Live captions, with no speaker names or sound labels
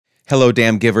Hello,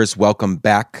 Damn Givers. Welcome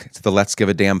back to the Let's Give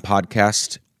a Damn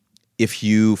podcast. If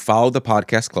you follow the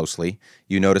podcast closely,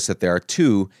 you notice that there are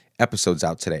 2 episodes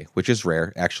out today, which is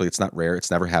rare. Actually, it's not rare.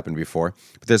 It's never happened before.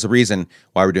 But there's a reason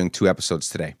why we're doing 2 episodes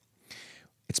today.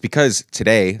 It's because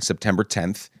today, September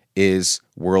 10th, is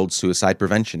World Suicide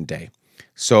Prevention Day.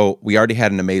 So we already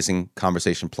had an amazing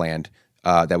conversation planned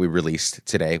that we released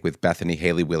today with Bethany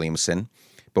Haley Williamson.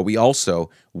 But we also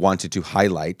wanted to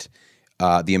highlight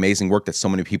the amazing work that so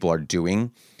many people are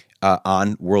doing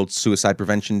on World Suicide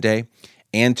Prevention Day,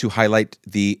 and to highlight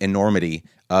the enormity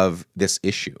of this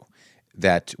issue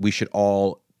that we should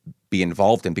all be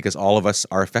involved in because all of us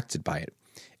are affected by it.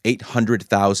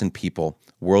 800,000 people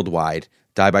worldwide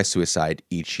die by suicide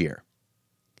each year.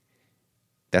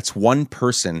 That's one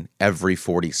person every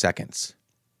 40 seconds.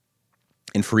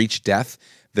 And for each death,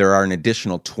 there are an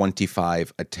additional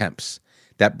 25 attempts.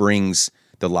 That brings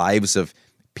the lives of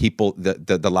people,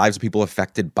 the lives of people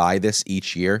affected by this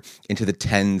each year into the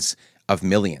tens of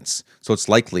millions. So it's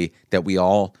likely that we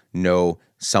all know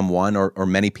someone or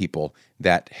many people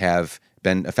that have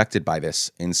been affected by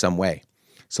this in some way.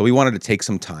 So we wanted to take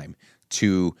some time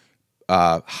to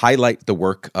highlight the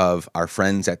work of our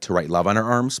friends at To Write Love on Our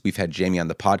Arms. We've had Jamie on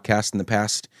the podcast in the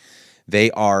past. They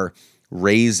are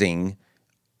raising,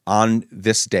 on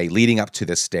this day, leading up to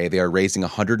this day, they are raising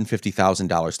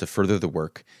 $150,000 to further the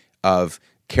work of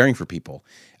caring for people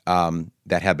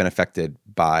that have been affected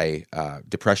by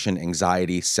depression,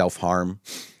 anxiety, self-harm.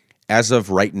 As of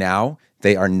right now,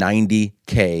 they are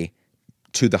 $90K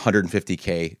to the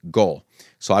 $150K goal.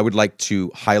 So I would like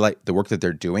to highlight the work that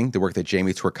they're doing, the work that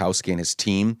Jamie Twerkowski and his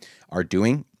team are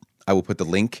doing. I will put the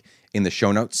link in the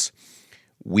show notes.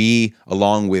 We,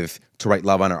 along with To Write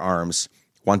Love on Our Arms,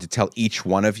 want to tell each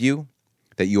one of you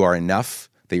that you are enough,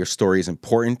 that your story is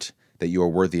important, that you are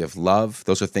worthy of love.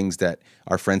 Those are things that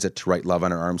our friends at To Write Love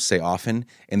on Our Arms say often,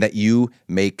 and that you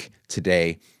make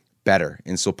today better.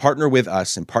 And so partner with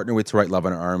us and partner with To Write Love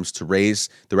on Our Arms to raise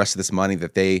the rest of this money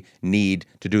that they need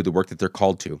to do the work that they're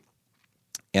called to.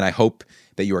 And I hope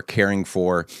that you are caring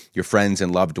for your friends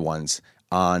and loved ones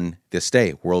on this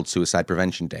day, World Suicide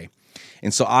Prevention Day.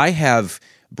 And so I have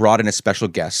brought in a special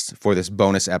guest for this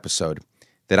bonus episode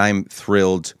that I'm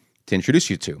thrilled to introduce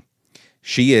you to.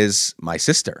 She is my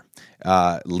sister.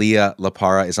 Leah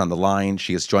LaPara is on the line.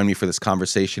 She has joined me for this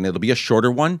conversation. It'll be a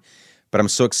shorter one, but I'm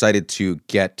so excited to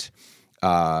get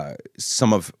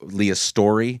some of Leah's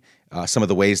story, some of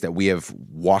the ways that we have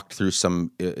walked through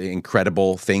some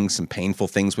incredible things, some painful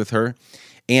things with her,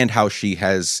 and how she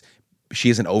is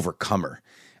an overcomer.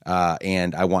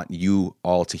 And I want you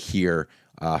all to hear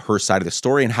her side of the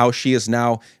story and how she is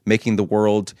now making the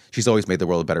world, she's always made the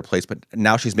world a better place, but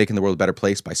now she's making the world a better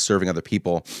place by serving other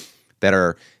people that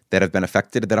have been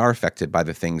affected, that are affected by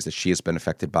the things that she has been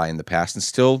affected by in the past and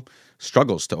still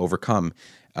struggles to overcome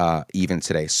even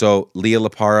today. So Leah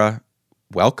LaPara,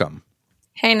 welcome.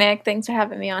 Hey, Nick. Thanks for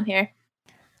having me on here.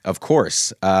 Of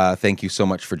course. Thank you so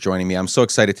much for joining me. I'm so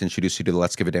excited to introduce you to the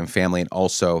Let's Give a Damn family and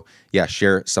also,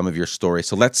 share some of your story.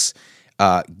 So let's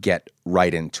get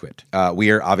right into it.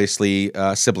 We are obviously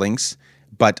siblings,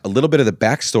 but a little bit of the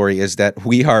backstory is that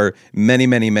we are many,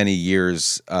 many, many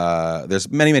years, there's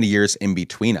many, many years in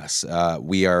between us.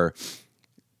 We are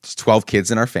 12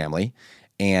 kids in our family,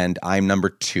 and I'm number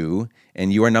 2,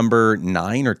 and you are number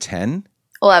 9 or 10?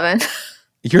 11.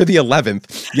 You're the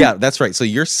 11th. Yeah, that's right. So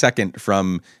you're second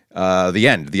from the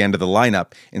end of the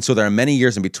lineup. And so there are many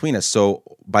years in between us. So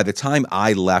by the time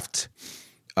I left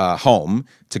home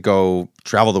to go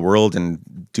travel the world and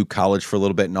do college for a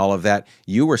little bit and all of that,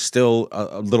 you were still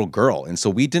a little girl. And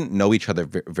so we didn't know each other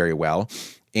very well.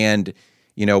 And,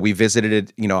 we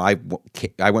visited,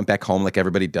 I went back home like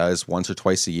everybody does once or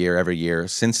twice a year, every year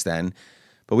since then.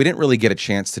 But we didn't really get a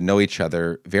chance to know each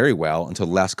other very well until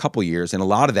the last couple years. And a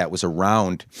lot of that was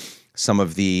around some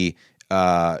of the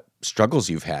struggles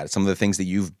you've had, some of the things that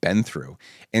you've been through.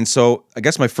 And so I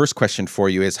guess my first question for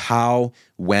you is how,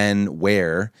 when,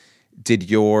 where did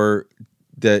your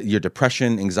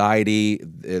depression, anxiety,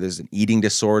 there's an eating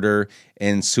disorder,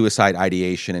 and suicide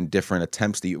ideation and different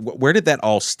attempts, where did that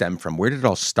all stem from? Where did it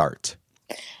all start?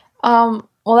 Well,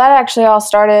 that actually all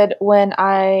started when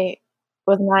I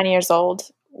was 9 years old.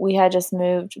 We had just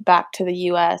moved back to the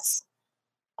U.S.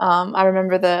 I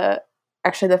remember the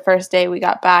first day we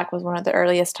got back was one of the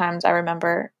earliest times I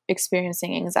remember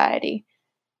experiencing anxiety.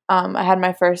 I had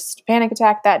my first panic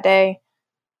attack that day,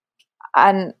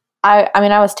 and I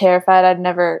was terrified. I'd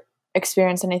never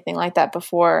experienced anything like that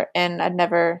before, and I'd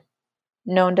never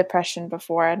known depression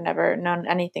before. I'd never known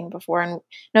anything before, and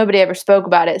nobody ever spoke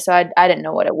about it, so I didn't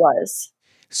know what it was.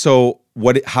 So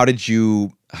how did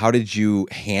you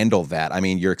handle that? I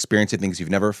mean, you're experiencing things you've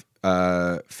never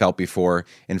felt before.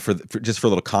 And just for a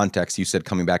little context, you said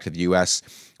coming back to the U.S.,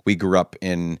 we grew up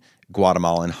in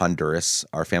Guatemala and Honduras.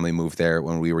 Our family moved there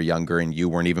when we were younger, and you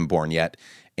weren't even born yet.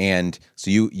 And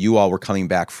so you all were coming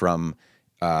back from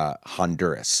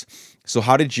Honduras. So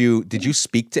how did you did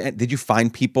you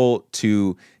find people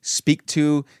to speak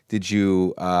to?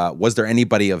 Was there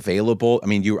anybody available? I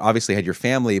mean, you obviously had your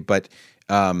family, but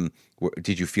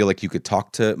did you feel like you could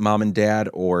talk to mom and dad,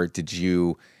 or did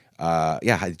you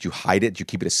did you hide it? Did you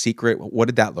keep it a secret? What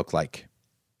did that look like?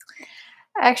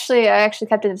 Actually, I actually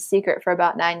kept it a secret for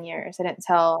about 9 years. I didn't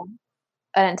tell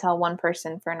one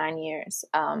person for 9 years.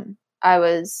 It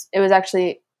was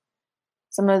actually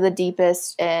some of the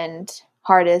deepest and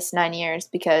hardest 9 years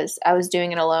because I was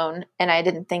doing it alone and I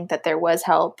didn't think that there was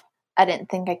help. I didn't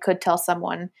think I could tell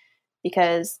someone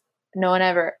because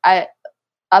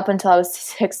up until I was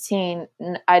 16,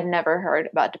 I'd never heard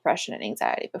about depression and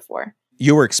anxiety before.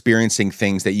 You were experiencing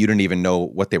things that you didn't even know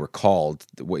what they were called.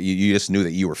 You just knew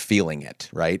that you were feeling it,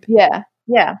 right? Yeah.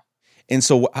 Yeah. And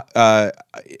so at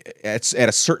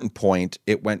a certain point,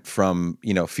 it went from,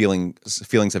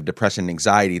 feelings of depression and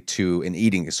anxiety to an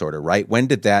eating disorder, right? When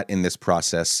did that in this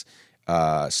process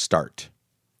start?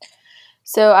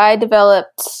 So I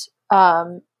developed,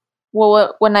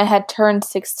 when I had turned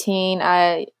 16,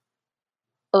 a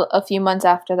few months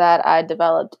after that, I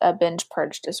developed a binge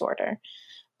purge disorder.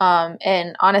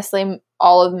 And honestly,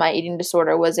 all of my eating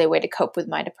disorder was a way to cope with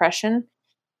my depression.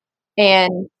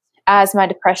 And as my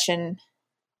depression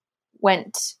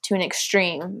went to an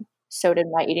extreme, so did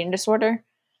my eating disorder.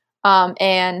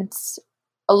 And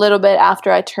a little bit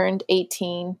after I turned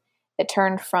 18, it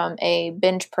turned from a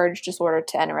binge purge disorder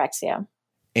to anorexia.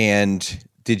 And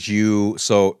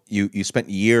so you spent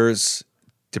years,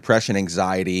 depression,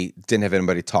 anxiety, didn't have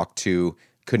anybody to talk to,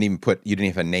 you didn't even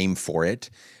have a name for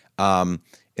it.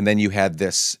 And then you had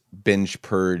this binge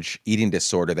purge eating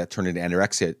disorder that turned into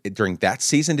anorexia. During that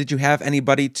season, did you have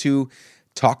anybody to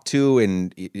talk to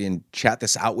and chat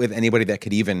this out with? Anybody that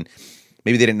could even,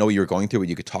 maybe they didn't know what you were going through, but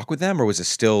you could talk with them, or was it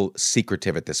still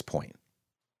secretive at this point?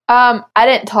 I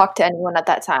didn't talk to anyone at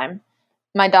that time.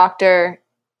 My doctor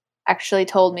actually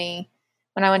told me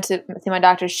when I went to see my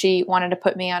doctor, she wanted to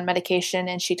put me on medication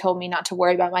and she told me not to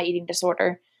worry about my eating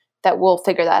disorder, that we'll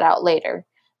figure that out later.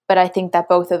 But I think that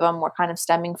both of them were kind of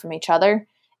stemming from each other.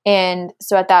 And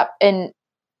so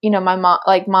my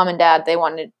mom and dad, they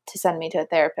wanted to send me to a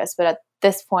therapist. But at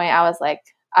this point I was like,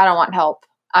 I don't want help.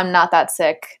 I'm not that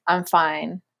sick. I'm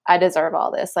fine. I deserve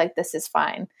all this. Like, this is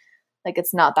fine. Like,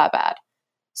 it's not that bad.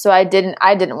 So I didn't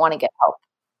want to get help.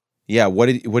 Yeah. What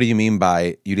do you mean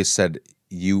by, you just said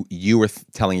you were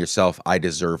telling yourself, I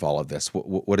deserve all of this?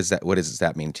 What does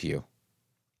that mean to you?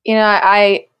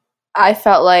 I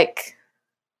felt like,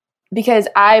 because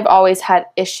I've always had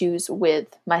issues with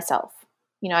myself.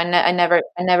 I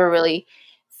never really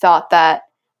thought that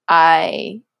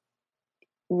I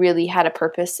really had a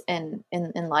purpose in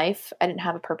life. I didn't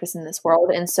have a purpose in this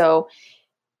world. And so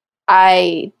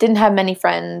I didn't have many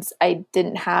friends. I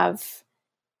didn't have,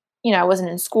 I wasn't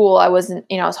in school. I wasn't,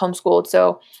 I was homeschooled.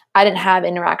 So I didn't have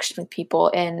interaction with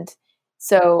people. And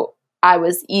so I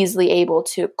was easily able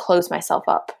to close myself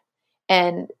up.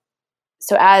 And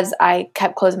so as I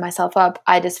kept closing myself up,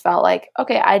 I just felt like,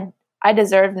 okay, I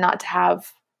deserve not to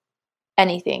have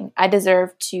anything. I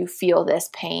deserve to feel this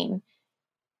pain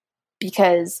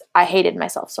because I hated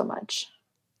myself so much.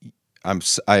 I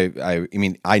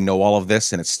mean, I know all of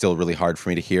this, and it's still really hard for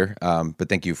me to hear. But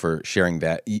thank you for sharing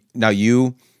that. Now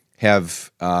you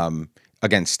have,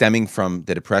 again, stemming from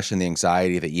the depression, the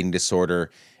anxiety, the eating disorder,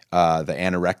 the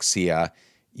anorexia,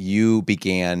 you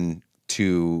began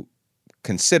to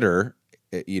consider,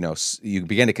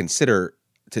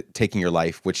 taking your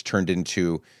life, which turned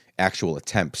into actual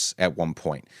attempts at one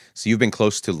point. So you've been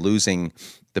close to losing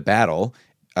the battle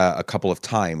a couple of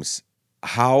times.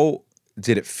 How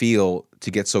did it feel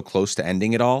to get so close to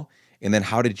ending it all? And then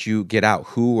how did you get out?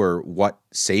 Who or what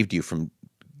saved you from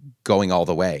going all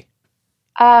the way?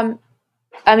 I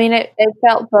mean, it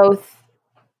felt both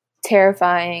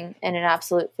terrifying and an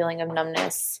absolute feeling of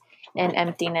numbness and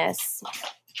emptiness.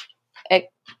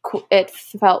 It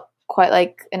felt quite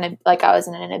like I was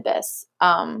in an abyss.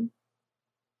 To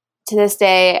this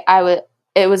day,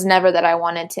 it was never that I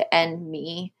wanted to end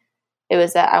me. It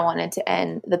was that I wanted to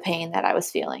end the pain that I was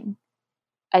feeling.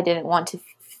 I didn't want to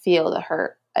feel the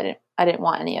hurt. I didn't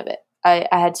want any of it. I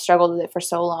had struggled with it for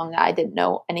so long that I didn't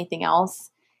know anything else.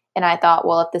 And I thought,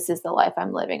 well, if this is the life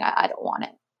I'm living, I don't want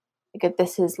it. Like, if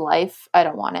this is life, I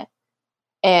don't want it.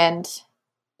 And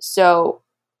so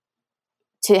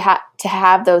to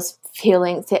have those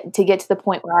feelings, to get to the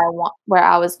point where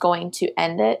I was going to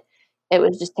end it, it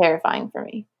was just terrifying for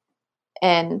me.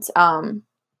 And I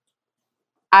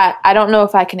don't know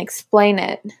if I can explain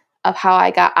it, of how I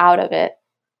got out of it,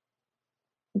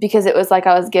 because it was like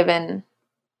I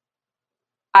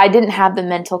didn't have the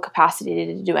mental capacity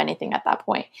to do anything at that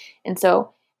point. And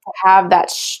so to have that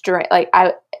strength,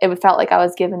 it felt like I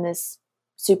was given this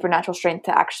supernatural strength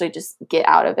to actually just get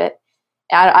out of it.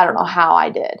 I don't know how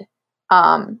I did.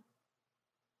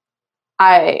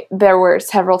 There were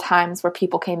several times where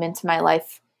people came into my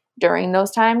life during those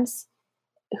times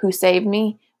who saved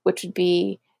me, which would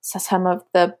be some of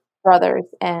the brothers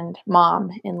and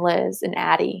mom and Liz and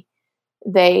Addie.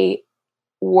 They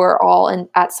were all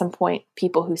at some point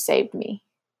people who saved me.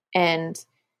 And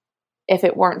if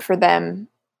it weren't for them,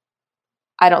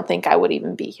 I don't think I would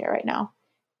even be here right now.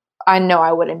 I know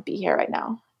I wouldn't be here right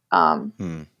now.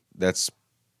 That's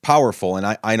powerful.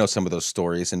 And I know some of those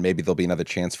stories, and maybe there'll be another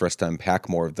chance for us to unpack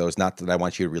more of those. Not that I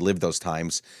want you to relive those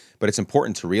times, but it's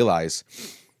important to realize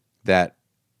that,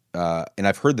 and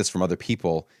I've heard this from other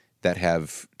people that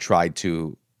have tried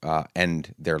to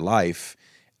end their life,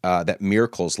 that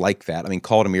miracles like that, I mean,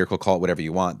 call it a miracle, call it whatever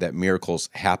you want, that miracles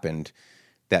happened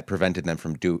that prevented them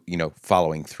from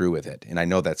following through with it. And I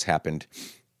know that's happened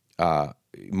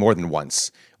more than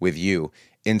once with you.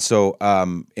 And so,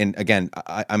 and again,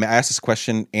 I ask this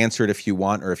question, answer it if you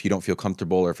want, or if you don't feel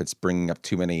comfortable, or if it's bringing up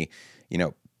too many,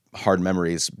 hard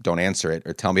memories, don't answer it,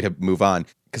 or tell me to move on.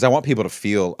 Because I want people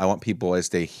as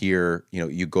they hear,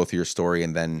 you go through your story,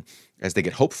 and then as they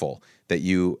get hopeful that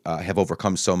you have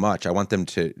overcome so much, I want them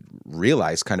to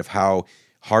realize kind of how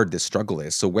hard this struggle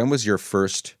is. So when was your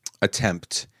first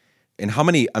attempt, and how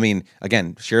many,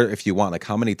 again, share if you want, like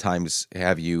how many times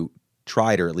have you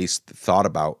tried, or at least thought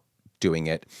about doing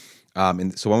it?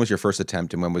 And so when was your first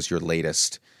attempt, and when was your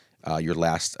last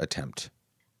attempt?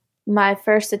 My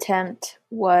first attempt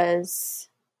was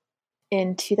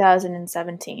in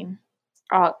 2017,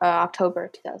 October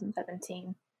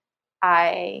 2017.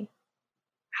 I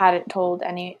told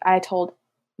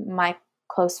my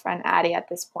close friend Addie at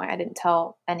this point. I didn't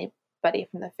tell anybody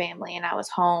from the family, and I was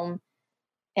home,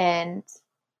 and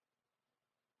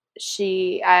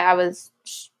she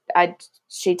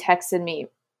texted me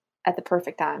at the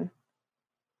perfect time,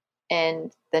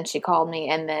 and then she called me,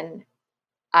 and then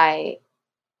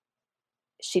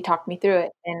she talked me through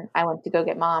it, and I went to go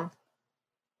get Mom,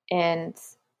 and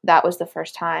that was the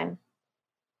first time.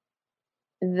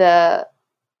 The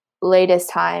latest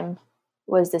time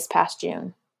was this past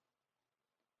June.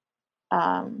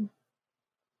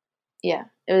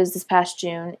 It was this past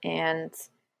June, and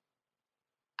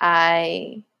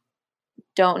I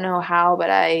don't know how, but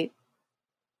I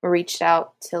reached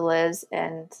out to Liz,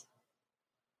 and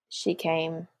she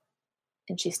came,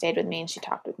 and she stayed with me, and she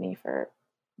talked with me for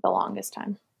the longest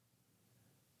time.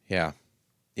 Yeah.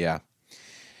 Yeah.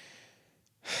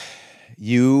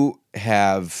 You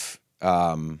have,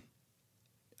 I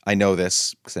know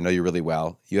this because I know you really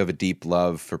well. You have a deep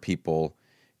love for people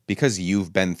because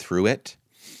you've been through it.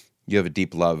 You have a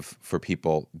deep love for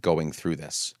people going through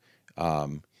this.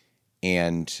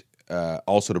 And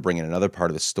also to bring in another part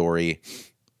of the story,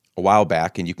 a while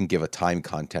back, and you can give a time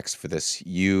context for this,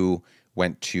 you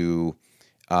went to,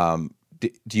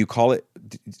 would you call it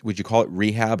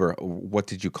rehab, or what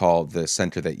did you call the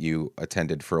center that you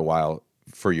attended for a while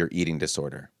for your eating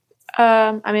disorder?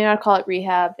 I'd call it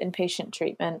rehab, inpatient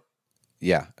treatment.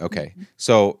 Yeah. Okay. Mm-hmm.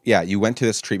 So yeah, you went to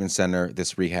this treatment center,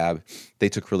 this rehab. They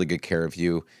took really good care of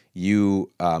you. You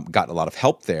got a lot of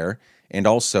help there. And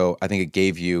also I think it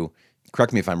gave you,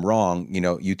 correct me if I'm wrong,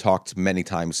 you talked several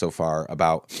times so far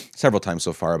about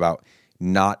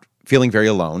not feeling very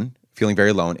alone,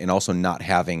 and also not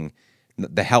having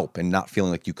the help and not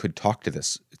feeling like you could talk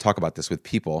about this with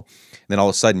people. And then all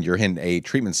of a sudden you're in a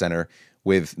treatment center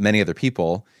with many other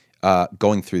people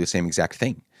going through the same exact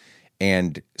thing.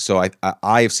 And so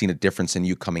I've seen a difference in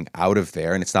you coming out of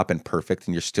there, and it's not been perfect,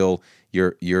 and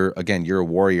you're a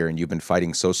warrior, and you've been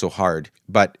fighting so hard.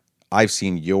 But I've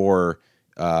seen your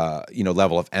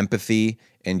level of empathy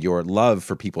and your love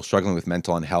for people struggling with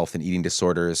mental health and eating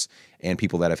disorders, and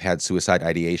people that have had suicide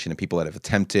ideation, and people that have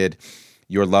attempted.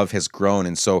 Your love has grown.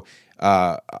 And so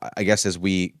I guess as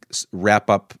we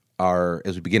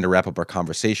begin to wrap up our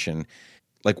conversation,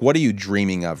 like, what are you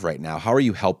dreaming of right now? How are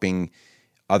you helping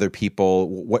other people?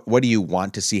 What do you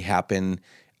want to see happen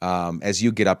as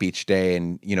you get up each day?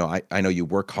 And, I know you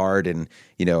work hard, and,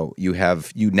 you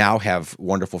now have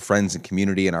wonderful friends and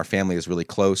community, and our family is really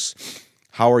close.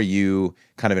 How are you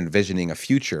kind of envisioning a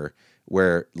future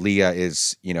where Leah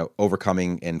is,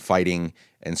 overcoming and fighting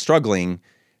and struggling,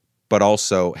 but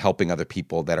also helping other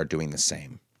people that are doing the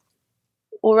same?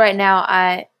 Well, right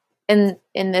now, in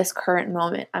this current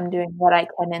moment, I'm doing what I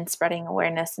can in spreading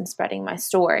awareness and spreading my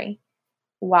story,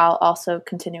 while also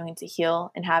continuing to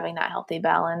heal and having that healthy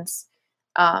balance.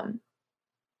 Um,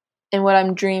 and what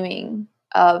I'm dreaming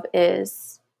of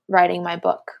is writing my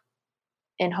book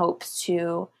in hopes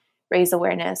to raise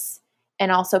awareness, and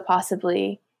also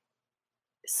possibly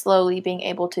slowly being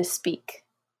able to speak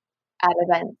at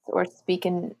events or speak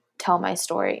and tell my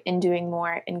story and doing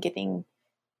more and getting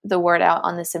the word out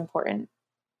on this important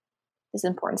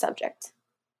subject.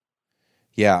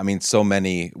 Yeah, I mean, so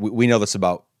many. We know this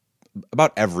about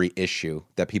every issue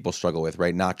that people struggle with,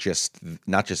 right? Not just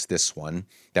this one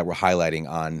that we're highlighting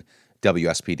on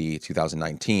WSPD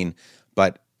 2019,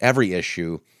 but every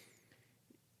issue.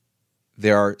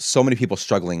 There are so many people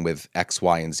struggling with X,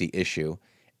 Y, and Z issue,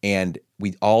 and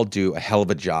we all do a hell of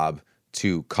a job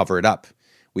to cover it up.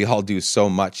 We all do so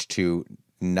much to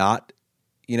not,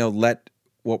 let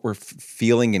what we're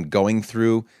feeling and going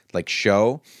through like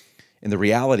show. And the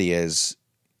reality is,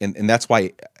 and that's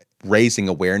why raising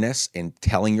awareness and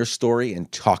telling your story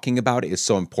and talking about it is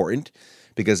so important,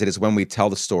 because it is when we tell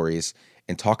the stories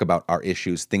and talk about our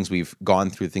issues, things we've gone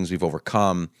through, things we've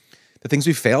overcome, the things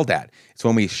we failed at. It's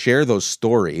when we share those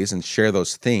stories and share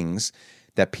those things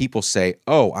that people say,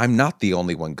 oh, I'm not the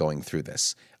only one going through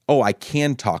this. Oh, I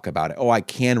can talk about it. Oh, I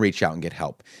can reach out and get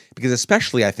help. Because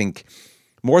especially, I think,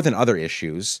 more than other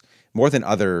issues, more than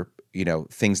other,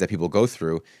 things that people go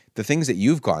through, the things that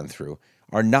you've gone through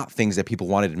are not things that people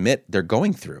want to admit they're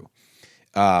going through.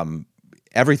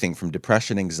 Everything from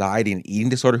depression, anxiety, and eating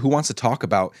disorder. Who wants to talk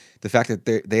about the fact that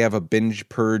they have a binge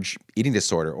purge eating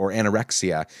disorder or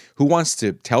anorexia? Who wants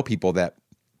to tell people that,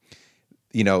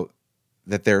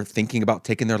 that they're thinking about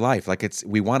taking their life? Like,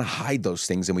 we want to hide those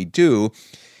things, and we do.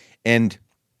 And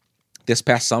this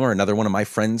past summer, another one of my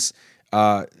friends,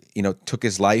 took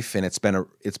his life, and it's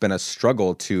been a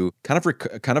struggle to kind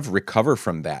of recover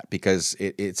from that, because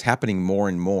it's happening more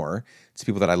and more to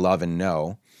people that I love and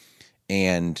know.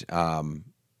 And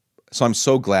so I'm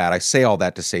so glad. I say all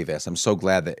that to say this. I'm so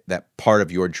glad that part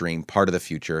of your dream, part of the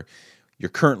future, you're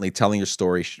currently telling your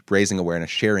story, raising awareness,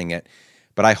 sharing it.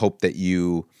 But I hope that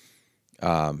you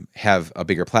have a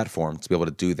bigger platform to be able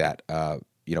to do that,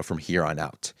 from here on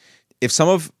out. If some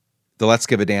of the Let's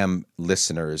Give a Damn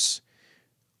listeners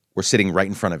were sitting right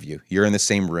in front of you, you're in the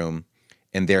same room,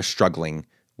 and they're struggling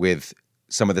with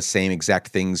some of the same exact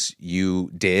things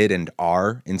you did and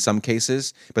are in some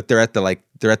cases, but they're at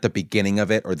the beginning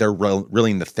of it, or they're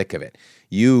really in the thick of it.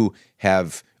 You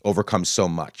have overcome so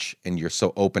much, and you're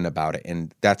so open about it,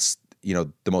 and that's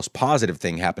the most positive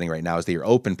thing happening right now is that you're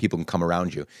open. People can come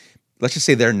around you. Let's just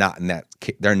say they're not in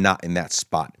that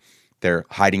spot. They're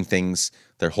hiding things.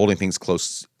 They're holding things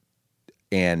close,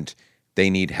 and they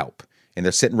need help. And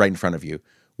they're sitting right in front of you.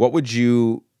 What would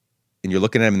you? And you're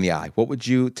looking at them in the eye. What would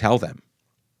you tell them?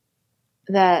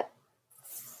 That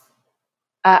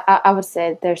I would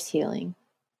say there's healing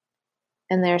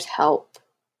and there's help,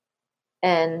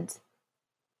 and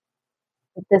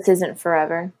this isn't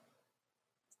forever.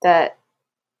 But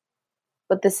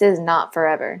this is not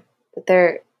forever.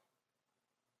 That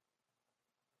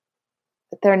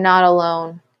they're not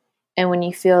alone, and when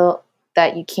you feel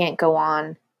that you can't go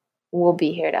on, we'll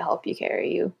be here to help you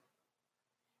carry you,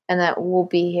 and that we'll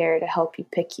be here to help you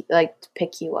pick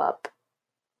you up.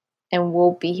 And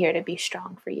we'll be here to be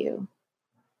strong for you.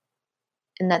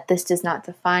 And that this does not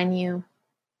define you.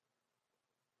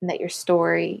 And that your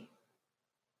story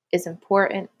is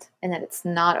important. And that it's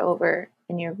not over.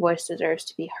 And your voice deserves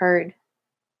to be heard.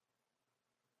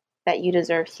 That you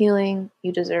deserve healing.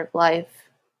 You deserve life.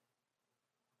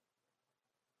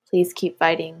 Please keep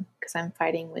fighting, because I'm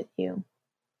fighting with you.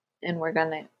 And we're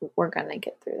gonna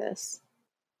get through this.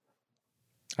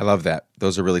 I love that.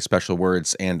 Those are really special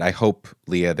words. And I hope,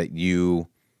 Leah, that you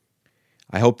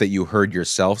heard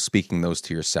yourself speaking those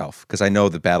to yourself, because I know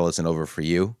the battle isn't over for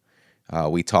you.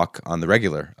 We talk on the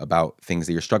regular about things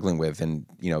that you're struggling with. And,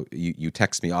 you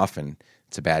text me often.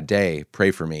 It's a bad day.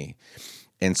 Pray for me.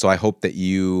 And so I hope that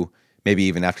you, maybe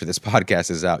even after this podcast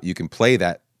is out, you can play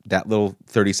that little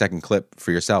 30-second clip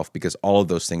for yourself, because all of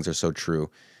those things are so true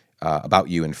about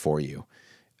you and for you.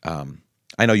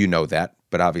 I know you know that,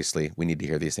 but obviously we need to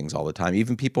hear these things all the time.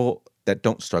 Even people that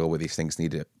don't struggle with these things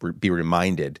need to be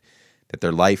reminded that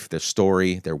their life, their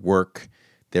story, their work,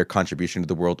 their contribution to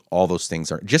the world, all those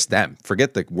things are just them.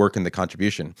 Forget the work and the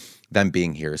contribution. Them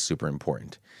being here is super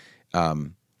important.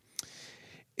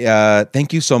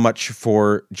 Thank you so much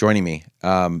for joining me.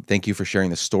 Thank you for sharing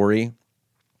the story.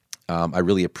 I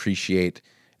really appreciate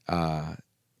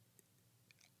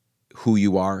who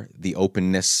you are, the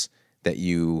openness that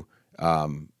you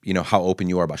how open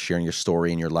you are about sharing your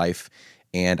story and your life.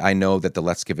 And I know that the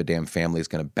Let's Give a Damn family is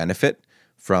going to benefit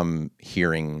from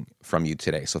hearing from you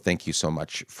today. So thank you so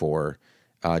much for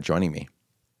joining me.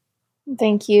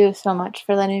 Thank you so much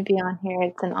for letting me be on here.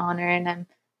 It's an honor, and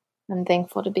I'm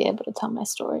thankful to be able to tell my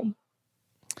story.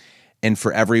 And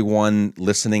for everyone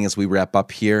listening as we wrap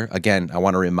up here, again, I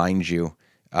want to remind you,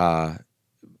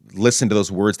 listen to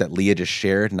those words that Leah just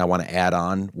shared, and I want to add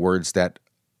on words that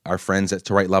our friends at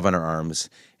To Write Love in Our Arms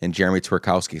and Jeremy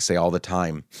Twerkowski say all the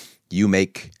time. You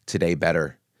make today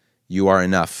better. You are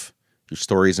enough. Your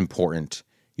story is important.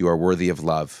 You are worthy of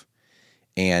love.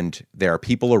 And there are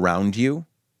people around you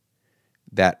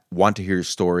that want to hear your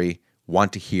story,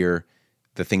 want to hear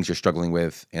the things you're struggling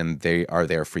with, and they are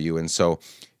there for you. And so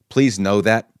please know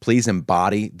that. Please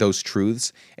embody those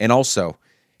truths, and also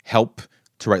help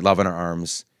To Write Love in Our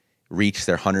Arms reach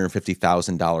their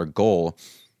 $150,000 goal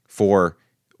for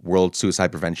World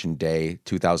Suicide Prevention Day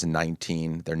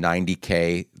 2019. They're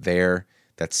 $90K there.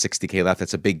 That's $60K left.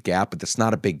 That's a big gap, but that's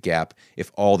not a big gap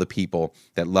if all the people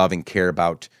that love and care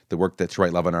about the work that To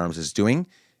Write Love in Our Arms is doing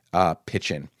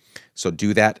pitch in. So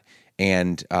do that.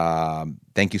 And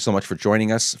thank you so much for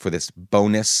joining us for this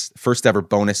first ever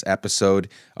bonus episode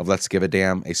of Let's Give a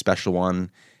Damn, a special one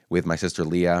with my sister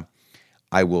Leah.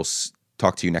 I will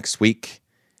talk to you next week.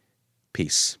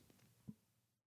 Peace.